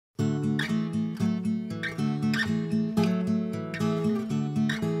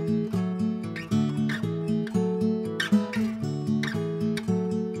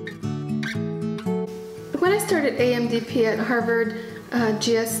When I started AMDP at Harvard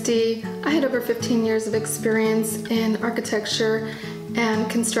GSD, I had over 15 years of experience in architecture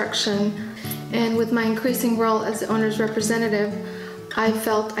and construction. And with my increasing role as the owner's representative, I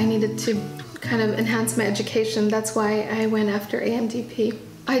felt I needed to kind of enhance my education. That's why I went after AMDP.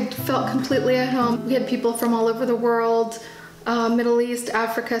 I felt completely at home. We had people from all over the world, Middle East,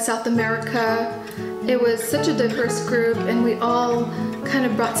 Africa, South America. It was such a diverse group, and we all kind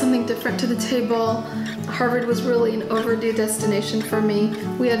of brought something different to the table. Harvard was really an overdue destination for me.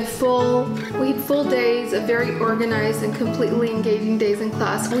 We had full days of very organized and completely engaging days in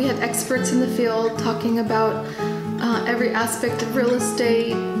class. We had experts in the field talking about every aspect of real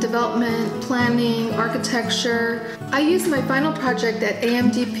estate, development, planning, architecture. I used my final project at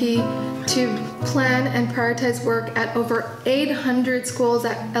AMDP to plan and prioritize work at over 800 schools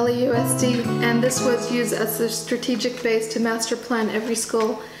at LAUSD, and this was used as a strategic base to master plan every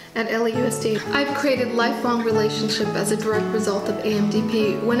school at LAUSD. I've created lifelong relationship as a direct result of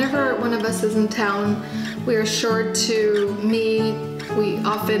AMDP. Whenever one of us is in town, we are sure to meet. We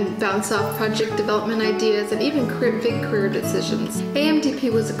often bounce off project development ideas and even big career decisions. AMDP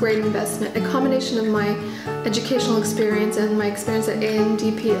was a great investment. A combination of my educational experience and my experience at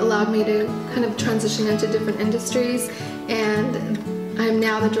AMDP allowed me to kind of transition into different industries, and I'm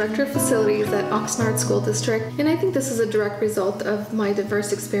now the Director of Facilities at Oxnard School District, and I think this is a direct result of my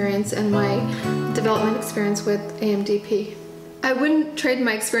diverse experience and my development experience with AMDP. I wouldn't trade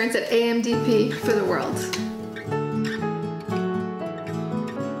my experience at AMDP for the world.